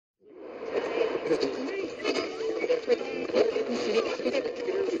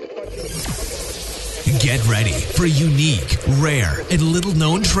Get ready for unique, rare, and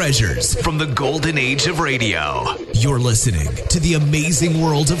little-known treasures from the golden age of radio. You're listening to The Amazing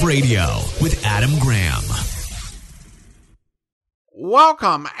World of Radio with Adam Graham.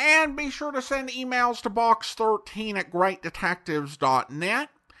 Welcome, and be sure to send emails to box13@greatdetectives.net.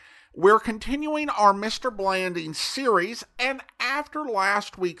 We're continuing our Mr. Blandings series, and after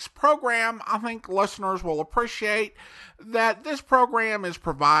last week's program, I think listeners will appreciate that this program is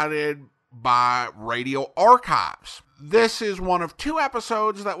provided by Radio Archives. This is one of two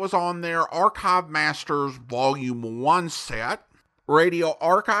episodes that was on their Archive Masters Volume 1 set. Radio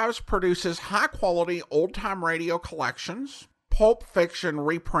Archives produces high-quality old-time radio collections, pulp fiction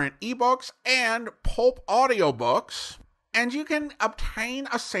reprint ebooks, and pulp audiobooks. And you can obtain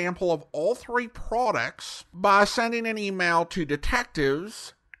a sample of all three products by sending an email to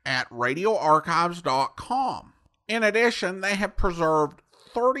detectives@radioarchives.com. In addition, they have preserved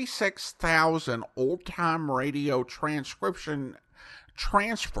 36,000 old-time radio transcription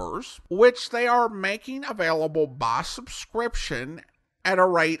transfers, which they are making available by subscription at a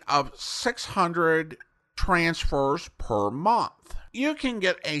rate of 600 transfers per month. You can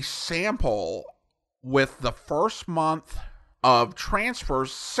get a sample with the first month of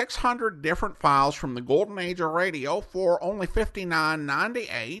transfers, 600 different files from the golden age of radio for only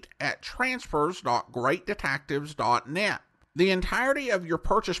 $59.98 at transfers.greatdetectives.net. The entirety of your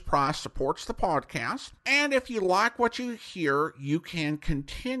purchase price supports the podcast, and if you like what you hear, you can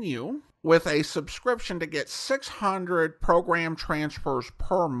continue with a subscription to get 600 program transfers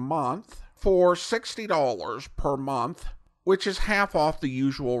per month for $60 per month, which is half off the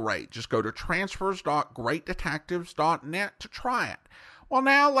usual rate. Just go to transfers.greatdetectives.net to try it. Well,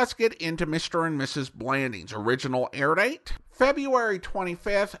 now let's get into Mr. and Mrs. Blandings. Original air date, February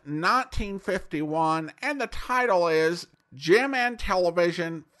 25th, 1951, and the title is Jim and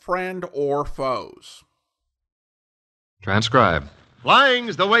Television, Friend or Foes. Transcribe.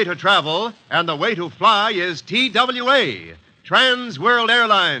 Flying's the way to travel, and the way to fly is TWA, Trans World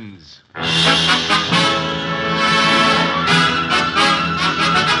Airlines.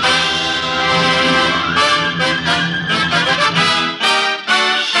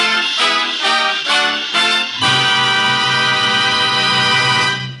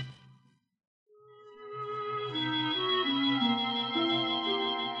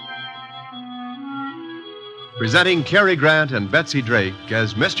 Presenting Cary Grant and Betsy Drake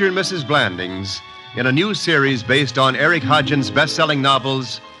as Mr. and Mrs. Blandings in a new series based on Eric Hodgins' best-selling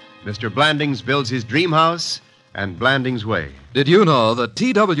novels, Mr. Blandings Builds His Dream House and Blandings Way. Did you know that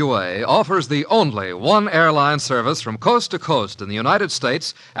TWA offers the only one airline service from coast to coast in the United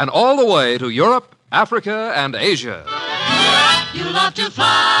States and all the way to Europe, Africa, and Asia? You love to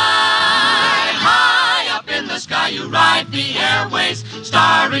fly high up in the sky. You ride the airways,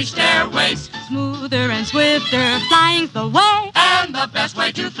 starry stairways. Smoother and swifter, flying's the way. And the best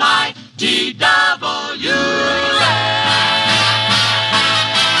way to fly, TWA.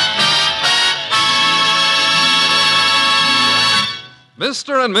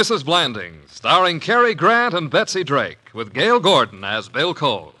 Mr. and Mrs. Blandings, starring Cary Grant and Betsy Drake, with Gale Gordon as Bill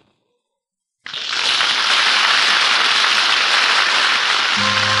Cole.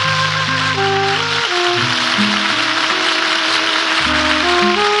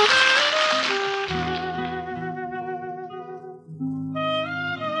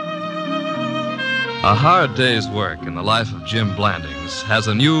 A hard day's work in the life of Jim Blandings has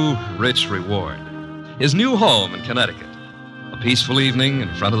a new, rich reward. His new home in Connecticut. A peaceful evening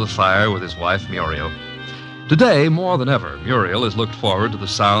in front of the fire with his wife, Muriel. Today, more than ever, Muriel has looked forward to the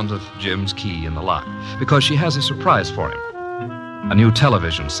sound of Jim's key in the lock because she has a surprise for him. A new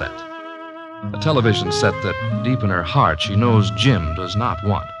television set. A television set that, deep in her heart, she knows Jim does not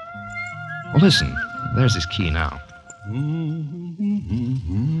want. Well, listen, there's his key now.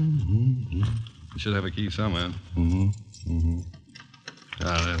 You should have a key somewhere.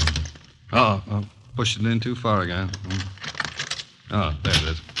 Oh, pushed it in too far again. Oh, there it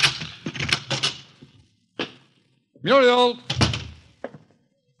is. Muriel!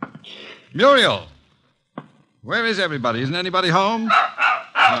 Muriel! Where is everybody? Isn't anybody home?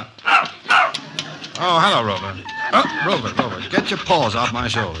 Oh, hello, Rover. Oh, Rover, get your paws off my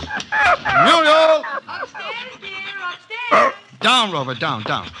shoulders. Muriel! Upstairs, dear, upstairs. Down, Rover, down.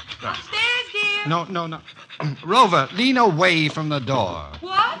 Upstairs, dear. No. Rover, lean away from the door.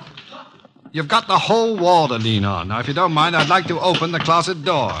 What? You've got the whole wall to lean on. Now, if you don't mind, I'd like to open the closet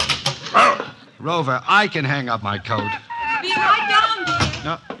door. Rover, I can hang up my coat. Be right down, dear.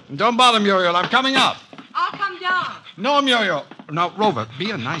 No, don't bother, Muriel. I'm coming up. I'll come down. No, Muriel. Now, Rover,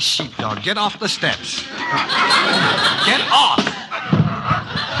 be a nice sheepdog. Get off the steps. Get off!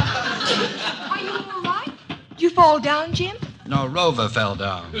 Are you all right? Did you fall down, Jim? No, Rover fell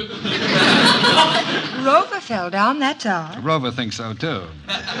down. Rover fell down, that's all. Rover thinks so, too.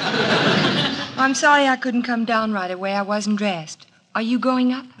 I'm sorry I couldn't come down right away. I wasn't dressed. Are you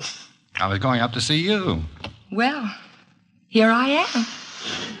going up? I was going up to see you. Well, here I am.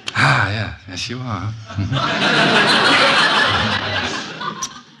 Ah, yeah. Yes, you are.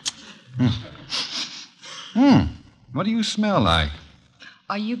 What do you smell like?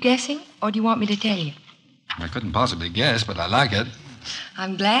 Are you guessing, or do you want me to tell you? I couldn't possibly guess, but I like it.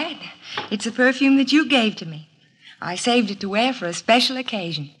 I'm glad. It's a perfume that you gave to me. I saved it to wear for a special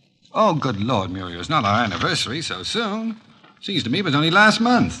occasion. Oh, good Lord, Muriel. It's not our anniversary so soon. Seems to me it was only last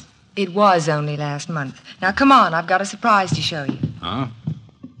month. It was only last month. Now, come on. I've got a surprise to show you. Huh?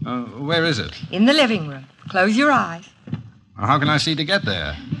 Where is it? In the living room. Close your eyes. How can I see to get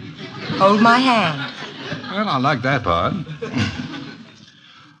there? Hold my hand. Well, I like that part.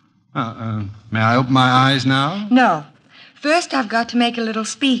 May I open my eyes now? No. First, I've got to make a little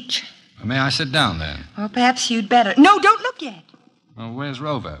speech. May I sit down, then? Well, perhaps you'd better. No, don't look yet. Where's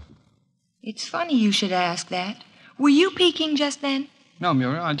Rover? It's funny you should ask that. Were you peeking just then? No,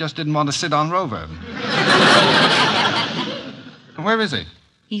 Muriel, I just didn't want to sit on Rover. Where is he?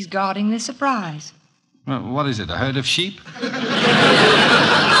 He's guarding the surprise. What is it, a herd of sheep?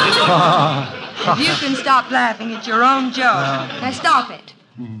 If you can stop laughing at your own joke. Now, stop it.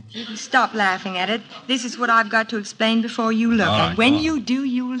 You can stop laughing at it. This is what I've got to explain before you look. And when you do,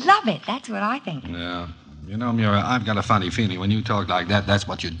 you love it. That's what I think. Yeah. You know, Muriel, I've got a funny feeling when you talk like that, that's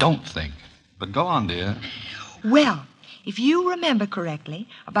what you don't think. But go on, dear. Well, if you remember correctly,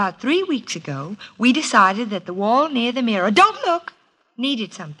 about 3 weeks ago, we decided that the wall near the mirror, don't look,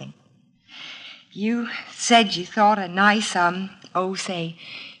 needed something. You said you thought a nice, say,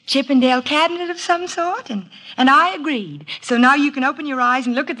 Chippendale cabinet of some sort, and I agreed. So now you can open your eyes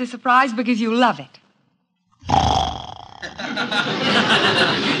and look at the surprise because you love it.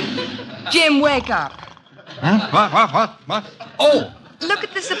 Jim, wake up. Huh? What? Oh! Look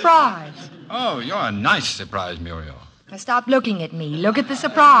at the surprise. Oh, you're a nice surprise, Muriel. Now stop looking at me. Look at the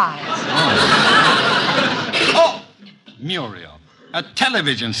surprise. Oh! Muriel, a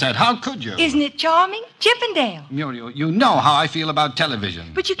television set. How could you? Isn't it charming? Chippendale. Muriel, you know how I feel about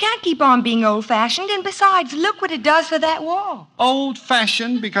television. But you can't keep on being old-fashioned, and besides, look what it does for that wall.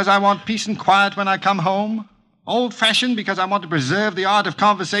 Old-fashioned because I want peace and quiet when I come home? Old-fashioned because I want to preserve the art of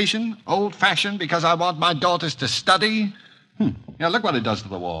conversation? Old-fashioned because I want my daughters to study? Yeah, look what it does to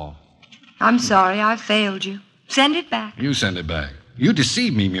the wall. I'm sorry, I failed you. Send it back. You send it back. You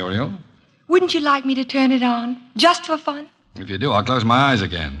deceived me, Muriel. Wouldn't you like me to turn it on, just for fun? If you do, I'll close my eyes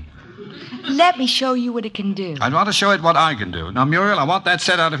again. Let me show you what it can do. I'd want to show it what I can do. Now, Muriel, I want that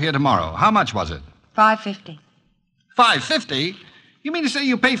set out of here tomorrow. How much was it? $5.50. $5.50? You mean to say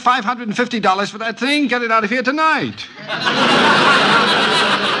you pay $550 for that thing? Get it out of here tonight.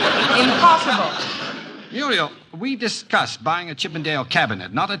 Impossible. Muriel, we discussed buying a Chippendale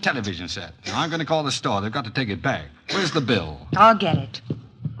cabinet, not a television set. Now, I'm going to call the store. They've got to take it back. Where's the bill? I'll get it.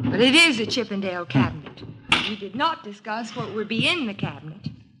 But it is a Chippendale cabinet. We did not discuss what would be in the cabinet.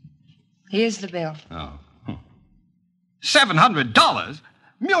 Here's the bill. Oh. $700?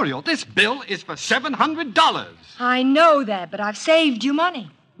 Muriel, this bill is for $700. I know that, but I've saved you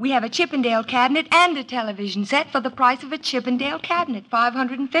money. We have a Chippendale cabinet and a television set for the price of a Chippendale cabinet,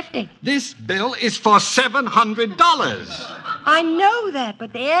 $550. This bill is for $700. I know that,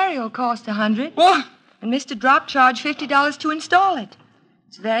 but the aerial cost $100. What? And Mr. Drop charged $50 to install it.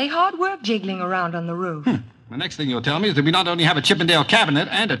 It's very hard work jiggling around on the roof. The next thing you'll tell me is that we not only have a Chippendale cabinet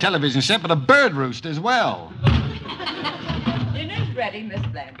and a television set, but a bird roost as well. Dinner's ready, Miss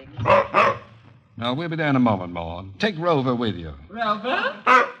Blandings. No, we'll be there in a moment, Maud. Take Rover with you. Rover?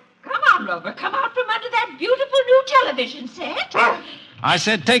 Come on, Rover. Come out from under that beautiful new television set. I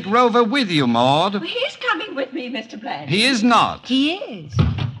said take Rover with you, Maud. He's coming with me, Mr. Blandings. He is not. He is.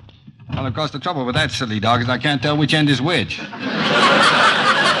 Well, of course, the trouble with that silly dog is I can't tell which end is which.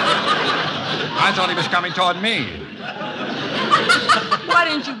 I thought he was coming toward me. Why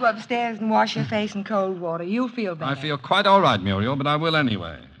don't you go upstairs and wash your face in cold water? You'll feel better. I feel quite all right, Muriel, but I will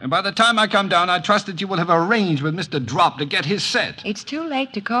anyway. And by the time I come down, I trust that you will have arranged with Mr. Drop to get his set. It's too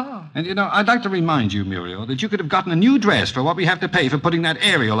late to call. And, you know, I'd like to remind you, Muriel, that you could have gotten a new dress for what we have to pay for putting that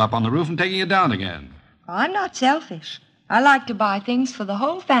aerial up on the roof and taking it down again. I'm not selfish. I like to buy things for the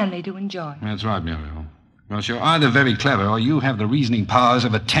whole family to enjoy. That's right, Muriel. Well, you're either very clever or you have the reasoning powers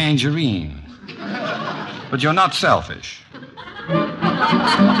of a tangerine. But you're not selfish.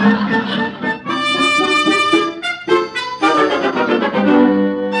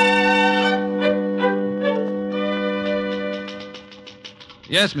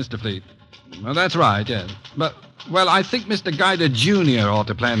 Yes, Mr. Fleet. Well, that's right, yes. But, well, I think Mr. Guider Jr. ought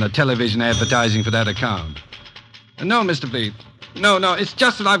to plan the television advertising for that account. No, Mr. Fleet. No, it's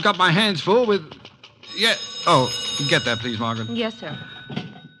just that I've got my hands full with... Yeah. Oh, get that, please, Margaret. Yes, sir.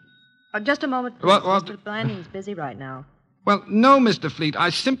 Just a moment, please. What? Mr. Blandings is busy right now. Well, no, Mr. Fleet. I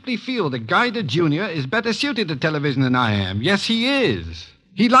simply feel that Guider Jr. is better suited to television than I am. Yes, he is.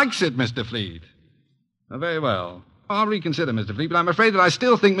 He likes it, Mr. Fleet. Oh, very well. I'll reconsider, Mr. Fleet, but I'm afraid that I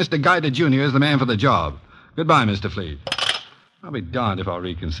still think Mr. Guider Jr. is the man for the job. Goodbye, Mr. Fleet. I'll be darned if I'll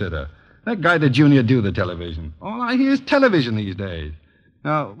reconsider. Let Guider Jr. do the television. All I hear is television these days.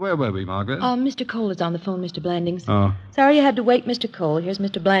 Now, where were we, Margaret? Mr. Cole is on the phone, Mr. Blandings. Oh. Sorry you had to wait, Mr. Cole. Here's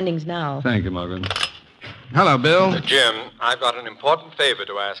Mr. Blandings now. Thank you, Margaret. Hello, Bill. Jim, I've got an important favor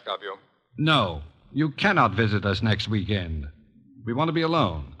to ask of you. No, you cannot visit us next weekend. We want to be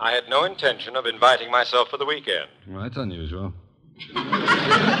alone. I had no intention of inviting myself for the weekend. Well, that's unusual.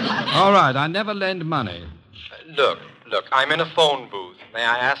 All right, I never lend money. Look, I'm in a phone booth. May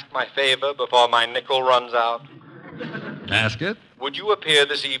I ask my favor before my nickel runs out? Ask it. Would you appear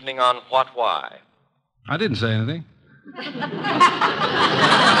this evening on What Why? I didn't say anything.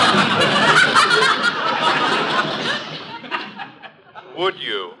 Would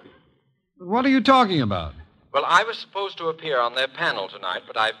you? What are you talking about? Well, I was supposed to appear on their panel tonight,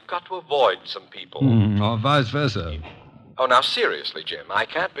 but I've got to avoid some people. Or vice versa. Oh, now, seriously, Jim, I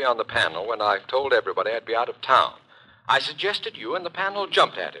can't be on the panel when I've told everybody I'd be out of town. I suggested you, and the panel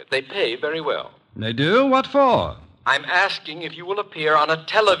jumped at it. They pay very well. They do? What for? I'm asking if you will appear on a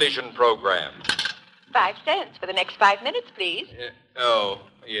television program. 5 cents for the next 5 minutes, please.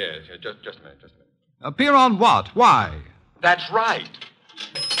 Yes. Just a minute. Appear on what? Why? That's right.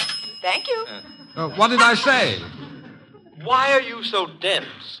 Thank you. What did I say? Why are you so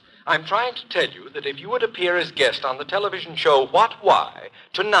dense? I'm trying to tell you that if you would appear as guest on the television show What Why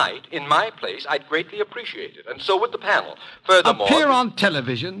tonight in my place, I'd greatly appreciate it, and so would the panel. Furthermore... Appear on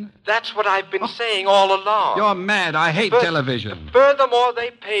television? That's what I've been saying all along. You're mad. I hate television. Furthermore, they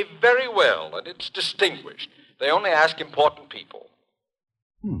pay very well, and it's distinguished. They only ask important people.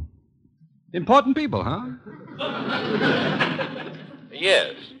 Important people, huh?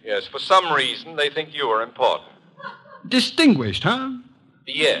 Yes. For some reason, they think you are important. Distinguished, huh?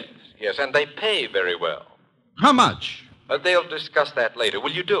 Yes, and they pay very well. How much? They'll discuss that later.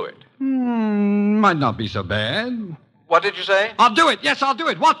 Will you do it? Might not be so bad. What did you say? I'll do it. Yes, I'll do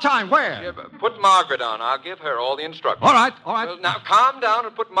it. What time? Where? Yeah, put Margaret on. I'll give her all the instructions. All right. Well, now, calm down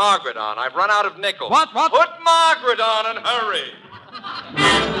and put Margaret on. I've run out of nickels. What? Put Margaret on and hurry.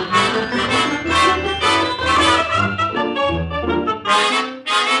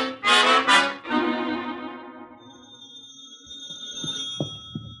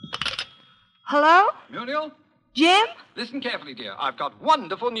 Hello? Muriel? Jim? Listen carefully, dear. I've got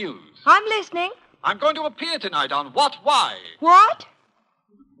wonderful news. I'm listening. I'm going to appear tonight on What Why. What?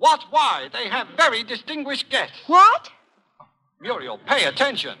 What Why? They have very distinguished guests. What? Muriel, pay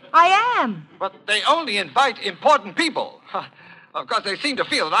attention. I am. But they only invite important people. Of course, they seem to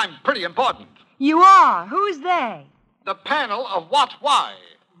feel that I'm pretty important. You are. Who's they? The panel of What Why.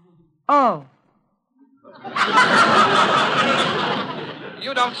 Oh.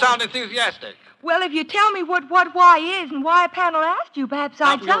 You don't sound enthusiastic. Well, if you tell me what why is and why a panel asked you, perhaps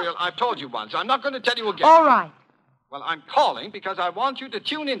I'd tell... Muriel, I've told you once. I'm not going to tell you again. All right. Well, I'm calling because I want you to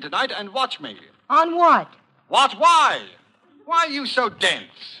tune in tonight and watch me. On what? What? Why? Why are you so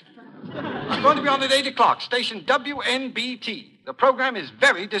dense? I'm going to be on at 8 o'clock, station WNBT. The program is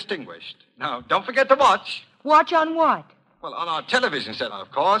very distinguished. Now, don't forget to watch. Watch on what? Well, on our television set, of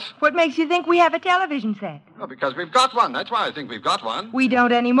course. What makes you think we have a television set? Well, because we've got one. That's why I think we've got one. We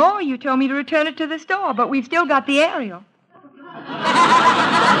don't anymore. You told me to return it to the store, but we've still got the aerial.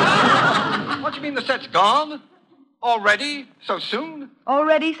 What do you mean the set's gone? Already? So soon?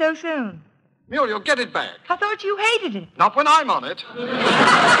 Already so soon. Muriel, get it back. I thought you hated it. Not when I'm on it.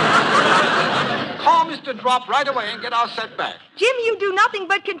 Call Mr. Drop right away and get our set back. Jim, you do nothing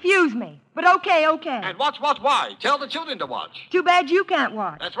but confuse me. But okay. And watch What Why. Tell the children to watch. Too bad you can't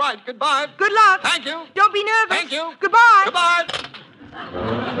watch. That's right. Goodbye. Good luck. Thank you. Don't be nervous. Thank you. Goodbye. Goodbye.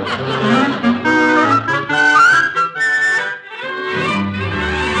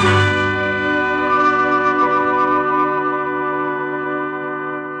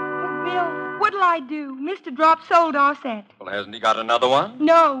 What'll I do? Mr. Drop sold our set. Well, hasn't he got another one?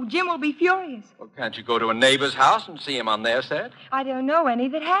 No, Jim will be furious. Well, can't you go to a neighbor's house and see him on their set? I don't know any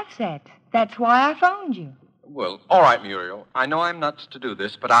that have sets. That's why I phoned you. Well, all right, Muriel. I know I'm nuts to do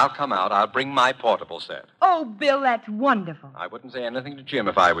this, but I'll come out. I'll bring my portable set. Oh, Bill, that's wonderful. I wouldn't say anything to Jim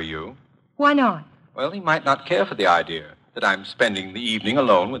if I were you. Why not? Well, he might not care for the idea. that I'm spending the evening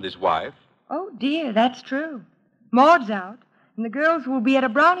alone with his wife. Oh, dear, that's true. Maud's out, and the girls will be at a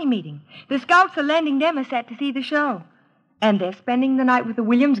brownie meeting. The Scouts are lending them a set to see the show. And they're spending the night with the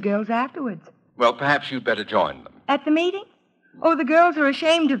Williams girls afterwards. Well, perhaps you'd better join them. At the meeting? Oh, the girls are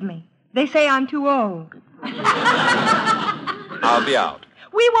ashamed of me. They say I'm too old. I'll be out.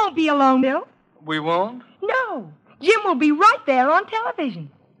 We won't be alone, Bill. We won't? No. Jim will be right there on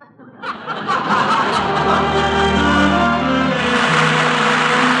television.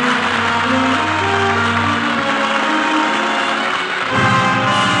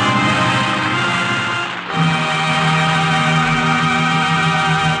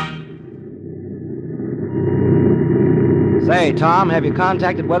 Say, Tom, have you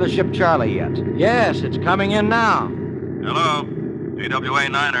contacted Weather Ship Charlie yet? Yes, it's coming in now. Hello,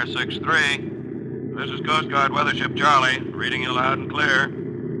 AWR0222. This is Coast Guard Weather Ship Charlie, reading you loud and clear.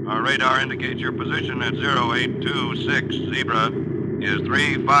 Our radar indicates your position at 0826 Zebra is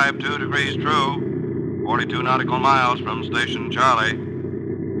 352 degrees true, 42 nautical miles from Station Charlie.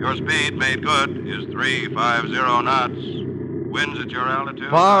 Your speed made good is 350 knots. Winds at your altitude...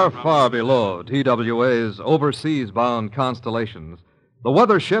 Far below TWA's overseas-bound constellations, the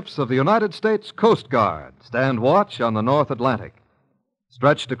weather ships of the United States Coast Guard stand watch on the North Atlantic.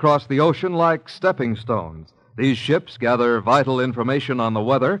 Stretched across the ocean like stepping stones, these ships gather vital information on the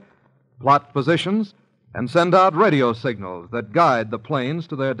weather, plot positions, and send out radio signals that guide the planes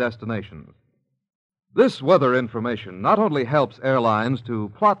to their destinations. This weather information not only helps airlines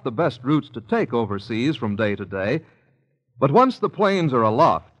to plot the best routes to take overseas from day to day, but once the planes are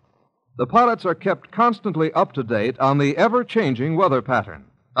aloft, the pilots are kept constantly up to date on the ever-changing weather pattern,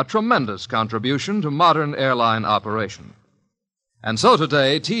 a tremendous contribution to modern airline operation. And so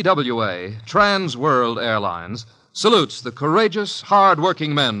today, TWA, Trans World Airlines, salutes the courageous,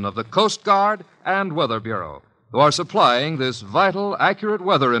 hard-working men of the Coast Guard and Weather Bureau who are supplying this vital, accurate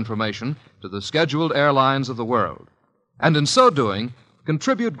weather information to the scheduled airlines of the world, and in so doing,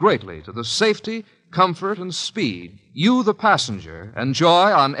 contribute greatly to the safety, comfort, and speed you, the passenger,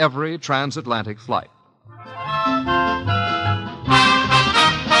 enjoy on every transatlantic flight.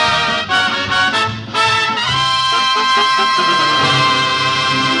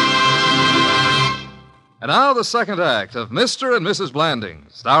 And now the second act of Mr. and Mrs.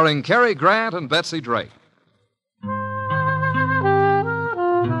 Blandings, starring Cary Grant and Betsy Drake.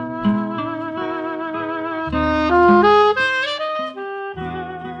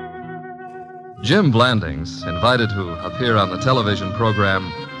 Jim Blandings, invited to appear on the television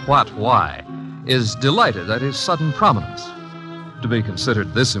program What Why, is delighted at his sudden prominence. To be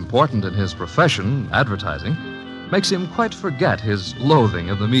considered this important in his profession, advertising, makes him quite forget his loathing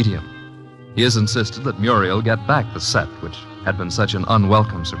of the medium. He has insisted that Muriel get back the set, which had been such an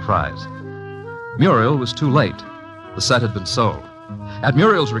unwelcome surprise. Muriel was too late. The set had been sold. At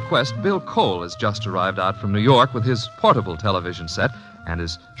Muriel's request, Bill Cole has just arrived out from New York with his portable television set and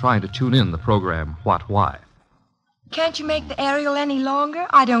is trying to tune in the program What Why. Can't you make the aerial any longer?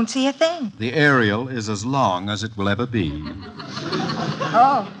 I don't see a thing. The aerial is as long as it will ever be.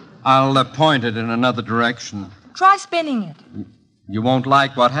 Oh. I'll point it in another direction. Try spinning it. You won't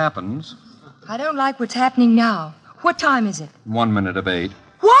like what happens. I don't like what's happening now. What time is it? 8:01.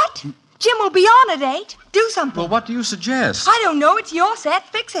 What? Jim will be on at 8. Do something. Well, what do you suggest? I don't know. It's your set.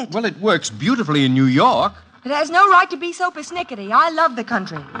 Fix it. Well, it works beautifully in New York. It has no right to be so persnickety. I love the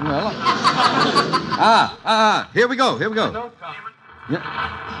country. Well... Here we go. Yeah.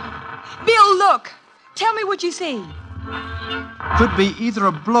 Bill, look. Tell me what you see. Could be either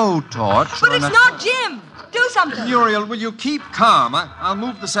a blowtorch But it's not Jim. Do something. Muriel, will you keep calm? I'll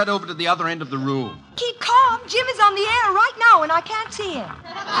move the set over to the other end of the room. Keep calm. Jim is on the air right now, and I can't see him.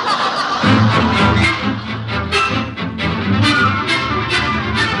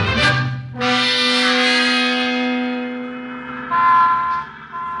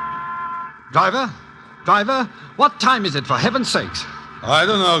 Driver, what time is it, for heaven's sakes? I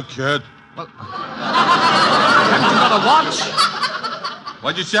don't know, kid. Well, haven't you got a watch?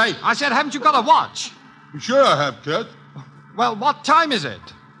 What'd you say? I said, haven't you got a watch? Sure I have, kid. Well, what time is it?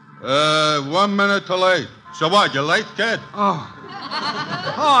 1 minute to late. So what, you late, kid? Oh,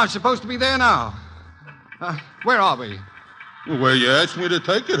 I'm supposed to be there now. Where are we? Where you asked me to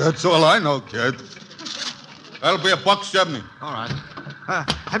take it, that's all I know, kid. That'll be $1.70. All right.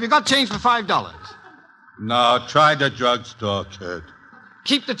 Have you got change for $5? No, try the drugstore, kid.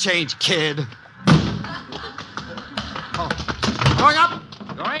 Keep the change, kid. Oh. Going up.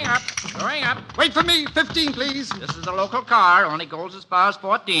 Wait for me. 15, please. This is a local car. Only goes as far as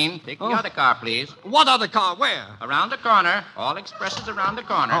 14. Take the other car, please. What other car? Where? Around the corner. All expresses around the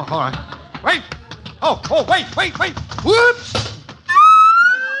corner. Oh, all right. Wait. Oh, wait. Whoops!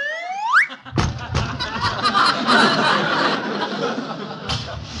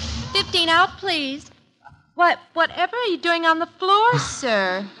 $15 out, please. Whatever are you doing on the floor,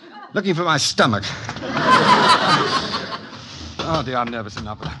 sir? Looking for my stomach. Oh, dear, I'm nervous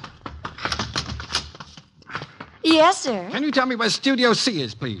enough. Yes, sir. Can you tell me where Studio C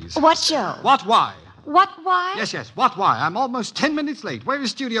is, please? What show? What, why? What, why? Yes, what, why? I'm almost 10 minutes late. Where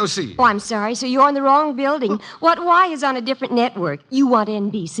is Studio C? Oh, I'm sorry, sir. You're in the wrong building. What, why is on a different network. You want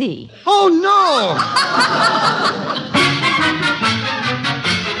NBC. Oh, no!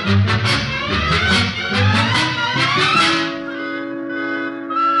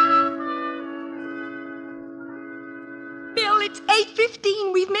 It's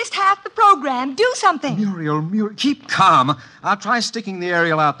 8:15. We've missed half the program. Do something. Muriel, keep calm. I'll try sticking the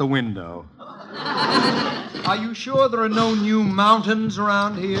aerial out the window. Are you sure there are no new mountains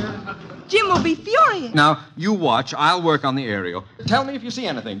around here? Jim will be furious. Now, you watch. I'll work on the aerial. Tell me if you see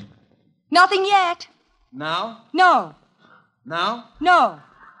anything. Nothing yet. Now? No. Now? No.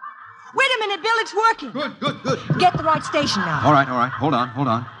 Wait a minute, Bill. It's working. Good. Get the right station now. All right. Hold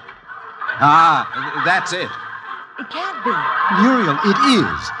on. Ah, that's it. It can't be. Muriel, it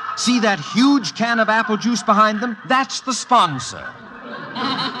is. See that huge can of apple juice behind them? That's the sponsor.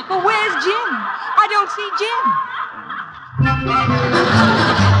 Well, where's Jim? I don't see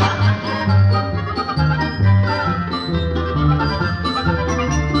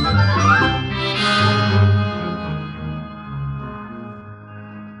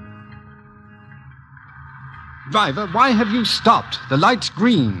Driver, why have you stopped? The light's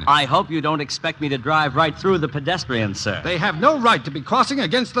green. I hope you don't expect me to drive right through the pedestrians, sir. They have no right to be crossing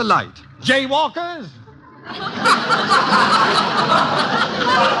against the light. Jaywalkers?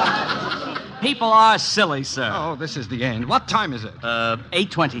 People are silly, sir. Oh, this is the end. What time is it?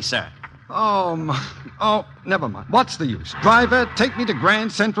 8:20, sir. Oh, never mind. What's the use? Driver, take me to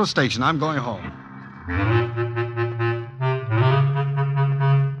Grand Central Station. I'm going home.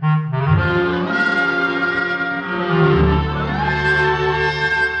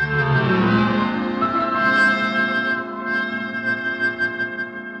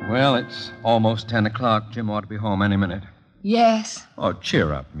 Well, it's almost 10 o'clock. Jim ought to be home any minute. Yes. Oh,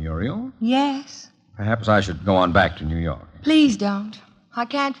 cheer up, Muriel. Yes. Perhaps I should go on back to New York. Please don't. I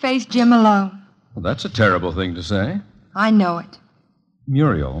can't face Jim alone. Well, that's a terrible thing to say. I know it.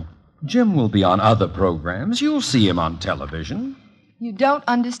 Muriel, Jim will be on other programs. You'll see him on television. You don't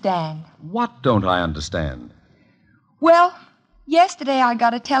understand. What don't I understand? Well, yesterday I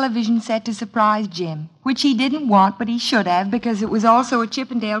got a television set to surprise Jim, which he didn't want, but he should have, because it was also a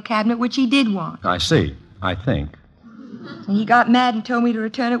Chippendale cabinet, which he did want. I see. I think. And he got mad and told me to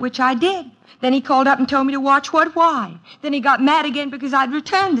return it, which I did. Then he called up and told me to watch What, Why. Then he got mad again because I'd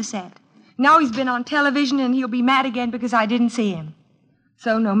returned the set. Now he's been on television, and he'll be mad again because I didn't see him.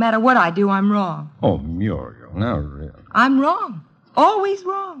 So no matter what I do, I'm wrong. Oh, Muriel, now really. I'm wrong. Always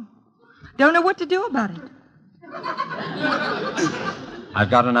wrong. Don't know what to do about it.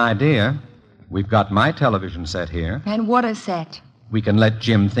 I've got an idea. We've got my television set here. And what a set. We can let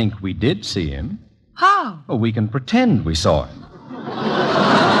Jim think we did see him. How? Or we can pretend we saw him.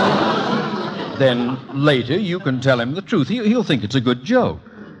 Then later you can tell him the truth. He'll think it's a good joke.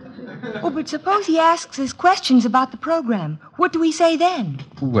 Oh, but suppose he asks us questions about the program. What do we say then?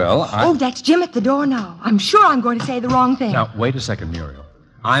 Well, Oh, that's Jim at the door now. I'm sure I'm going to say the wrong thing. Now, wait a second, Muriel.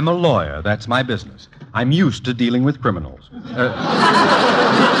 I'm a lawyer. That's my business. I'm used to dealing with criminals.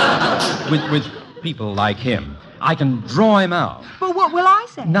 With people like him. I can draw him out. Well, what will I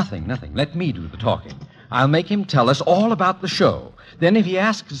say? Nothing. Let me do the talking. I'll make him tell us all about the show. Then if he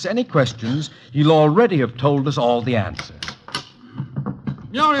asks us any questions, he'll already have told us all the answers.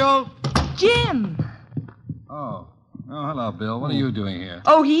 Muriel! Jim! Oh, hello, Bill. What are you doing here?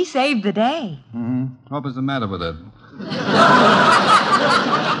 Oh, he saved the day. Mm-hmm. What was the matter with it?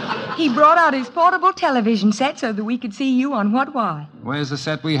 He brought out his portable television set so that we could see you on What, Why. Where's the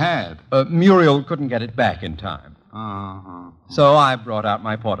set we had? Muriel couldn't get it back in time. Uh-huh. So I brought out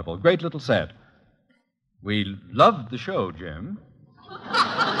my portable. Great little set. We loved the show, Jim. You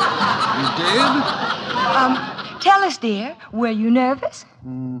did? Tell us, dear, were you nervous?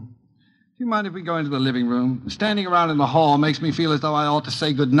 Do you mind if we go into the living room? Standing around in the hall makes me feel as though I ought to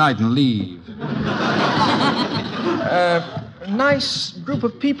say goodnight and leave. Nice group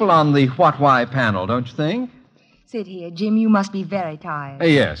of people on the What Why panel, don't you think? Sit here, Jim. You must be very tired.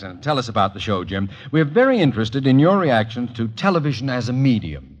 Yes, and tell us about the show, Jim. We're very interested in your reactions to television as a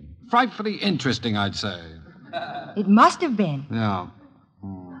medium. Frightfully interesting, I'd say. It must have been. Yeah.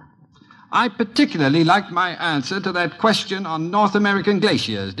 I particularly liked my answer to that question on North American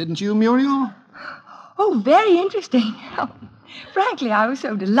glaciers, didn't you, Muriel? Oh, very interesting. Oh, frankly, I was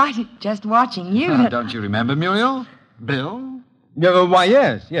so delighted just watching you. that- Don't you remember, Muriel? Bill? Why,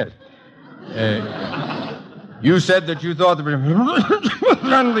 yes. You said that you thought the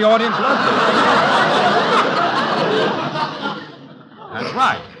front of the audience loved it. That's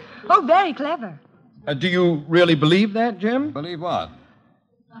right. Oh, very clever. Do you really believe that, Jim? Believe what?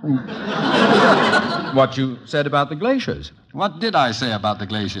 What you said about the glaciers. What did I say about the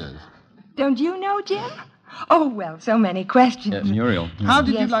glaciers? Don't you know, Jim? Oh, well, so many questions. Muriel. How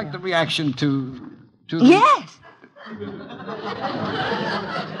did you Yes, like sir. the reaction to the... Yes.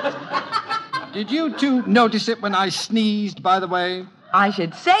 Did you two notice it when I sneezed, by the way? I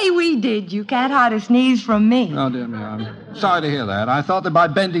should say we did. You can't hide a sneeze from me. Oh, dear me, I'm sorry to hear that. I thought that by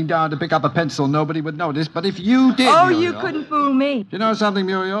bending down to pick up a pencil, nobody would notice. But if you did, Oh, Muriel, you couldn't fool me. You know something,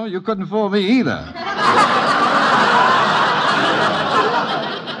 Muriel? You couldn't fool me either.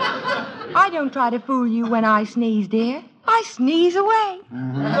 I don't try to fool you when I sneeze, dear. I sneeze away.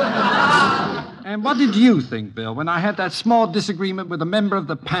 And what did you think, Bill, when I had that small disagreement with a member of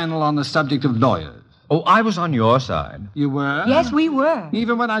the panel on the subject of lawyers? Oh, I was on your side. You were? Yes, we were.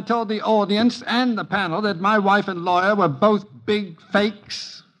 Even when I told the audience and the panel that my wife and lawyer were both big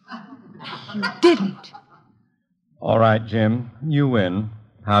fakes? You didn't. All right, Jim. You win.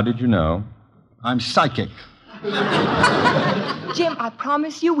 How did you know? I'm psychic. Jim, I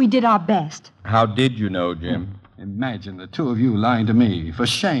promise you we did our best. How did you know, Jim? Imagine the two of you lying to me. For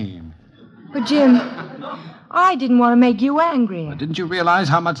shame. But, Jim, I didn't want to make you angry. Didn't you realize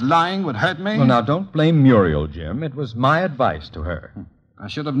how much lying would hurt me? Well, now, don't blame Muriel, Jim. It was my advice to her. I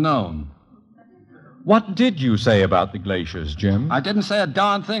should have known. What did you say about the glaciers, Jim? I didn't say a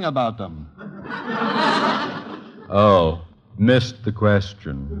darn thing about them. Oh, missed the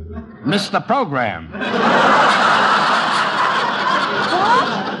question. Missed the program.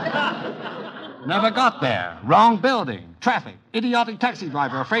 Never got there. Wrong building. Traffic. Idiotic taxi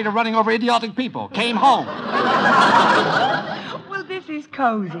driver afraid of running over idiotic people. Came home. Well, this is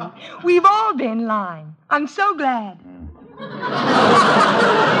cozy. We've all been lying. I'm so glad.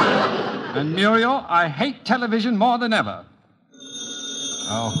 And Muriel, I hate television more than ever.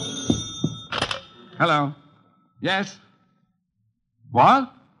 Oh. Hello. Yes?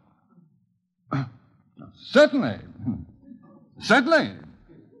 What? Certainly. Certainly.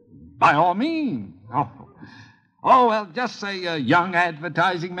 By all means. Oh, well, just say a young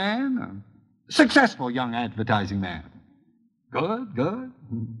advertising man. A successful young advertising man. Good.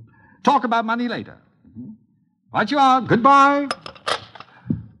 Talk about money later. Right you are. Goodbye.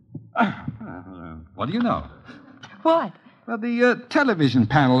 What do you know? What? Well, the television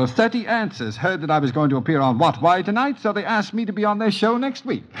panel of 30 Answers heard that I was going to appear on What, Why tonight, so they asked me to be on their show next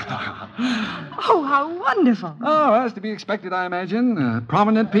week. Oh, how wonderful. Oh, as to be expected, I imagine.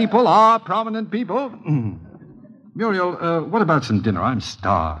 Prominent people are prominent people. Muriel, what about some dinner? I'm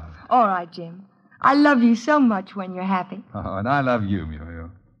starved. All right, Jim. I love you so much when you're happy. Oh, and I love you, Muriel.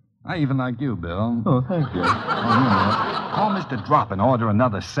 I even like you, Bill. Oh, thank you. Call Mr. Drop and order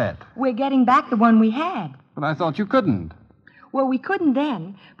another set. We're getting back the one we had. But I thought you couldn't. Well, we couldn't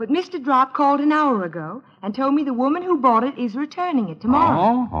then, but Mr. Drop called an hour ago and told me the woman who bought it is returning it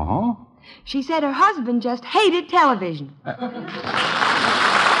tomorrow. Oh. She said her husband just hated television.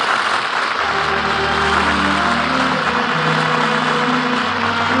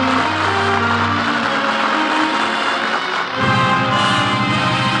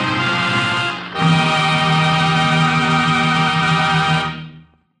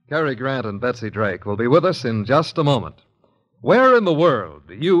 Cary Grant and Betsy Drake will be with us in just a moment. Where in the world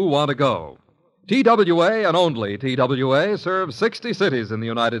do you want to go? TWA and only TWA serves 60 cities in the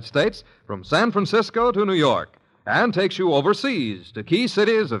United States, from San Francisco to New York, and takes you overseas to key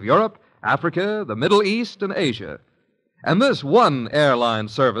cities of Europe, Africa, the Middle East, and Asia. And this one airline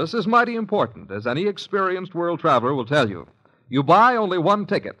service is mighty important, as any experienced world traveler will tell you. You buy only one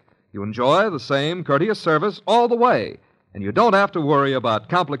ticket. You enjoy the same courteous service all the way, and you don't have to worry about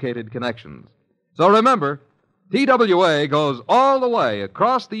complicated connections. So remember, TWA goes all the way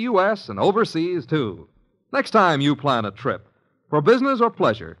across the U.S. and overseas, too. Next time you plan a trip, for business or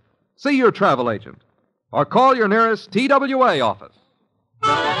pleasure, see your travel agent or call your nearest TWA office.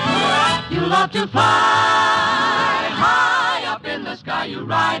 You love to fly high up in the sky. You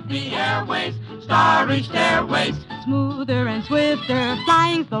ride the airways, starry stairways. Smoother and swifter,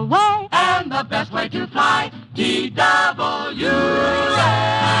 flying's the way. And the best way to fly, TWA.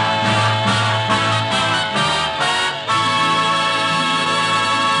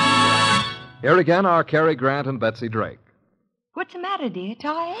 Here again are Cary Grant and Betsy Drake. What's the matter, dear?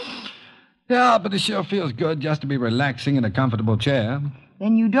 Tired? Yeah, but it sure feels good just to be relaxing in a comfortable chair.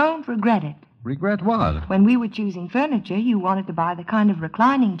 Then you don't regret it. Regret what? When we were choosing furniture, you wanted to buy the kind of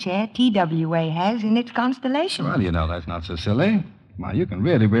reclining chair TWA has in its constellation. Well, you know, that's not so silly. Why, you can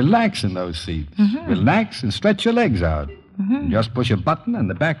really relax in those seats. Mhm. Relax and stretch your legs out. Mhm. You just push a button and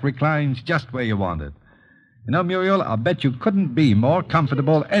the back reclines just where you want it. You know, Muriel, I'll bet you couldn't be more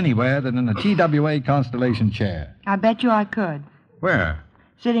comfortable anywhere than in a TWA Constellation chair. I bet you I could. Where?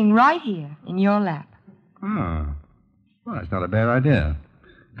 Sitting right here in your lap. Oh. Well, that's not a bad idea.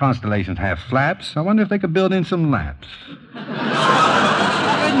 Constellations have flaps. I wonder if they could build in some laps.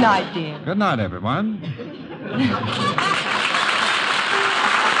 Good night, dear. Good night, everyone.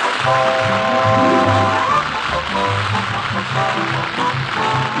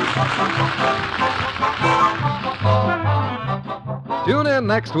 Tune in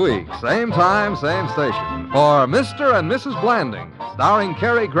next week, same time, same station, for Mr. and Mrs. Blandings, starring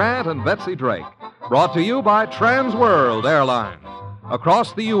Cary Grant and Betsy Drake. Brought to you by Trans World Airlines.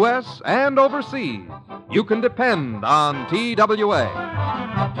 Across the U.S. and overseas, you can depend on TWA.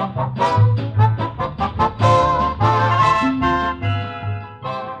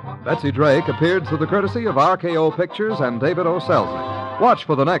 Betsy Drake appeared through the courtesy of RKO Pictures and David O. Selznick. Watch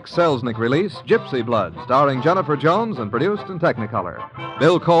for the next Selznick release, Gypsy Blood, starring Jennifer Jones and produced in Technicolor.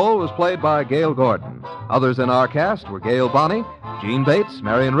 Bill Cole was played by Gale Gordon. Others in our cast were Gail Bonney, Gene Bates,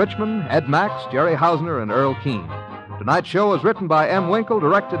 Marion Richmond, Ed Max, Jerry Hausner, and Earl Keane. Tonight's show was written by M. Winkle,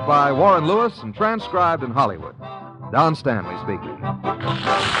 directed by Warren Lewis, and transcribed in Hollywood. Don Stanley speaking.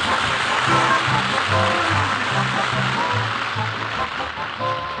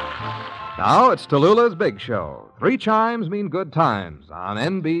 Now it's Tallulah's Big Show. 3 chimes mean good times on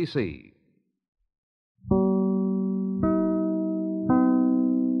NBC.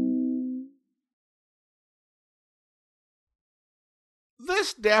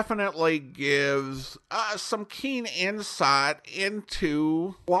 This definitely gives some keen insight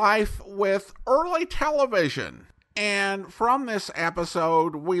into life with early television. And from this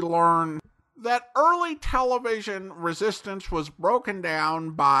episode, we learn that early television resistance was broken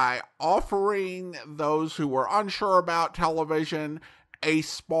down by offering those who were unsure about television a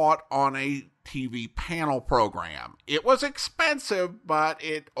spot on a TV panel program. It was expensive, but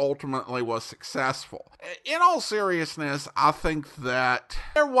it ultimately was successful. In all seriousness, I think that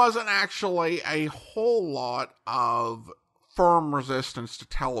there wasn't actually a whole lot of firm resistance to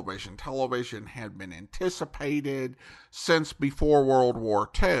television. Television had been anticipated since before World War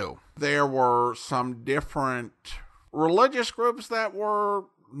II. There were some different religious groups that were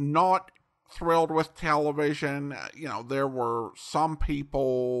not thrilled with television. There were some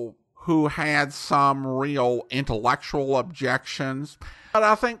people who had some real intellectual objections. But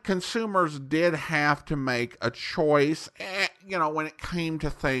I think consumers did have to make a choice, when it came to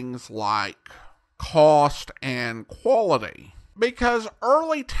things like cost and quality. Because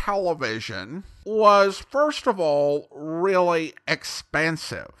early television was, first of all, really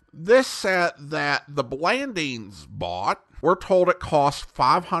expensive. This set that the Blandings bought, we're told it cost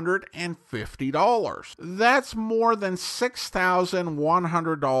 $550. That's more than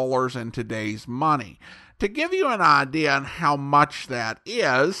 $6,100 in today's money. To give you an idea on how much that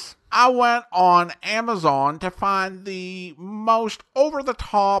is, I went on Amazon to find the most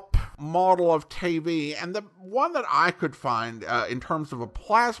over-the-top model of TV, and the one that I could find in terms of a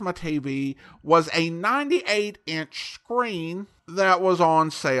plasma TV was a 98-inch screen that was on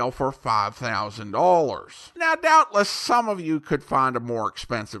sale for $5,000. Now, doubtless some of you could find a more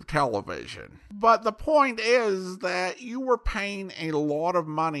expensive television, but the point is that you were paying a lot of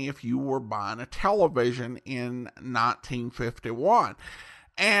money if you were buying a television in 1951.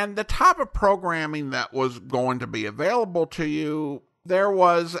 And the type of programming that was going to be available to you, there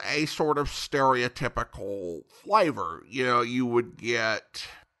was a sort of stereotypical flavor. You would get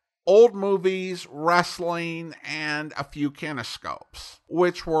old movies, wrestling, and a few kinescopes,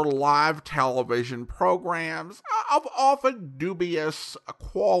 which were live television programs of often dubious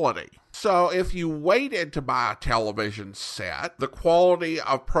quality. So if you waited to buy a television set, the quality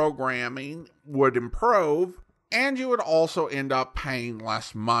of programming would improve, and you would also end up paying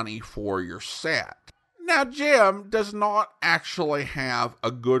less money for your set. Now, Jim does not actually have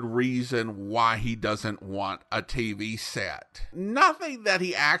a good reason why he doesn't want a TV set. Nothing that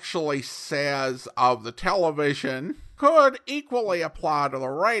he actually says of the television could equally apply to the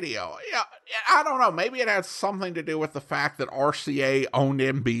radio. Yeah, I don't know, maybe it had something to do with the fact that RCA owned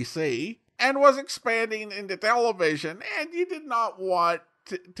NBC and was expanding into television, and you did not want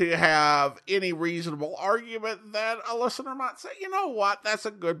to have any reasonable argument that a listener might say, you know what, that's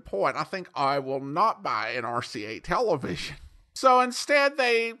a good point. I think I will not buy an RCA television. So instead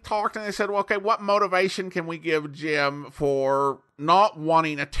they talked and they said, well, okay, what motivation can we give Jim for not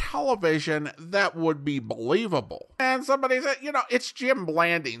wanting a television that would be believable? And somebody said, it's Jim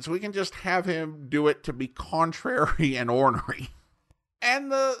Blandings. We can just have him do it to be contrary and ornery.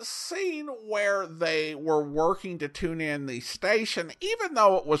 And the scene where they were working to tune in the station, even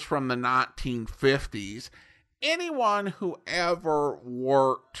though it was from the 1950s, anyone who ever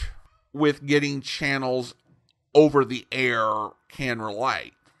worked with getting channels over the air can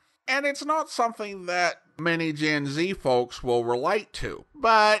relate. And it's not something that many Gen Z folks will relate to.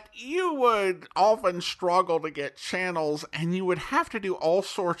 But you would often struggle to get channels and you would have to do all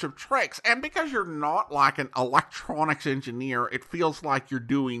sorts of tricks. And because you're not like an electronics engineer, it feels like you're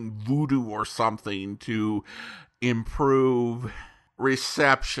doing voodoo or something to improve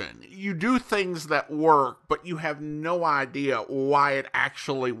reception. You do things that work, but you have no idea why it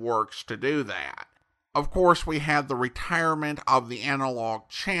actually works to do that. Of course, we had the retirement of the analog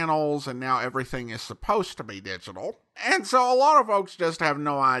channels, and now everything is supposed to be digital. And so a lot of folks just have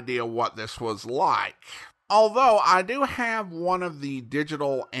no idea what this was like. Although I do have one of the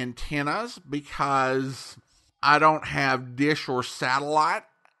digital antennas because I don't have dish or satellite.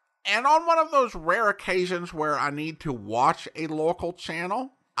 And on one of those rare occasions where I need to watch a local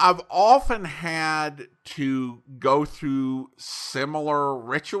channel, I've often had to go through similar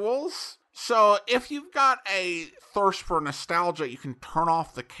rituals. So if you've got a thirst for nostalgia, you can turn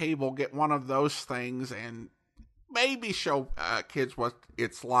off the cable, get one of those things, and maybe show kids what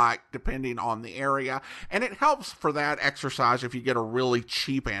it's like depending on the area. And it helps for that exercise if you get a really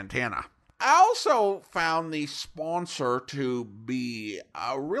cheap antenna. I also found the sponsor to be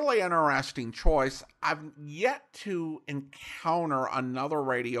a really interesting choice. I've yet to encounter another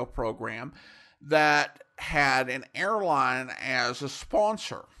radio program that had an airline as a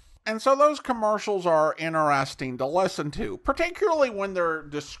sponsor. And so those commercials are interesting to listen to, particularly when they're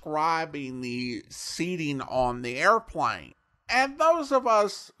describing the seating on the airplane. And those of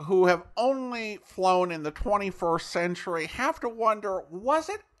us who have only flown in the 21st century have to wonder, was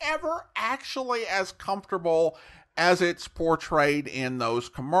it ever actually as comfortable as it's portrayed in those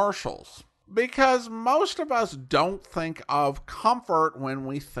commercials? Because most of us don't think of comfort when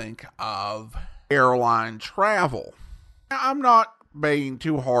we think of airline travel. Now, I'm not being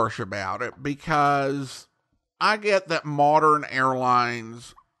too harsh about it because I get that modern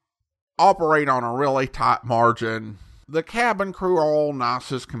airlines operate on a really tight margin. The cabin crew are all nice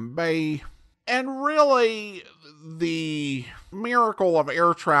as can be. And really, the miracle of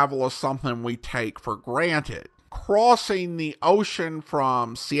air travel is something we take for granted. Crossing the ocean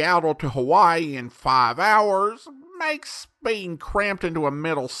from Seattle to Hawaii in 5 hours makes being cramped into a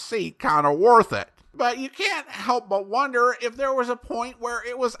middle seat kind of worth it. But you can't help but wonder if there was a point where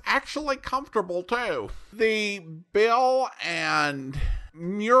it was actually comfortable too. The Bill and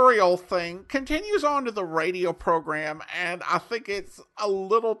Muriel thing continues on to the radio program, and I think it's a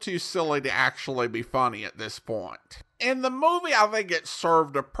little too silly to actually be funny at this point. In the movie, I think it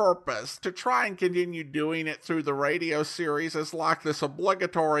served a purpose. To try and continue doing it through the radio series is like this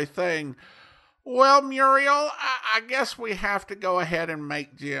obligatory thing. Well, Muriel, I guess we have to go ahead and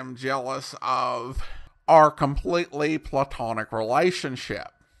make Jim jealous of our completely platonic relationship.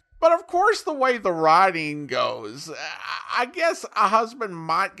 But of course, the way the writing goes, I guess a husband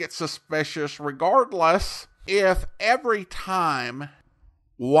might get suspicious regardless if every time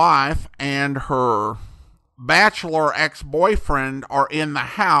wife and her bachelor ex-boyfriend are in the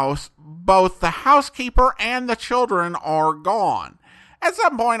house, both the housekeeper and the children are gone. At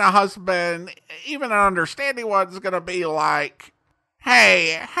some point, a husband, even an understanding one, is going to be like,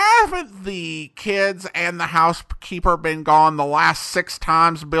 hey, haven't the kids and the housekeeper been gone the last 6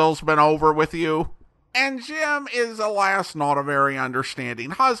 times Bill's been over with you? And Jim is, alas, not a very understanding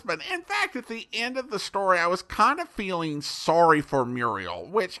husband. In fact, at the end of the story, I was kind of feeling sorry for Muriel,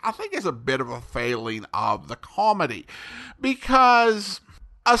 which I think is a bit of a failing of the comedy, because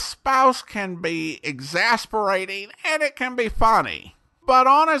a spouse can be exasperating and it can be funny. But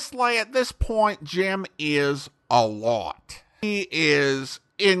honestly, at this point, Jim is a lot. He is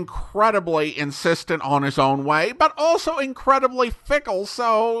incredibly insistent on his own way, but also incredibly fickle,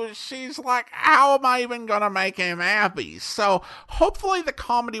 so she's like, how am I even gonna make him happy? So hopefully the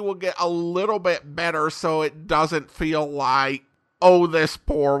comedy will get a little bit better so it doesn't feel like, oh, this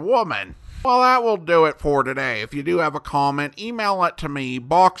poor woman. Well, that will do it for today. If you do have a comment, email it to me,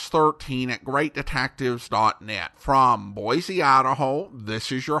 box13@greatdetectives.net. From Boise, Idaho,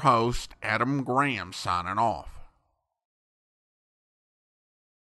 this is your host, Adam Graham, signing off.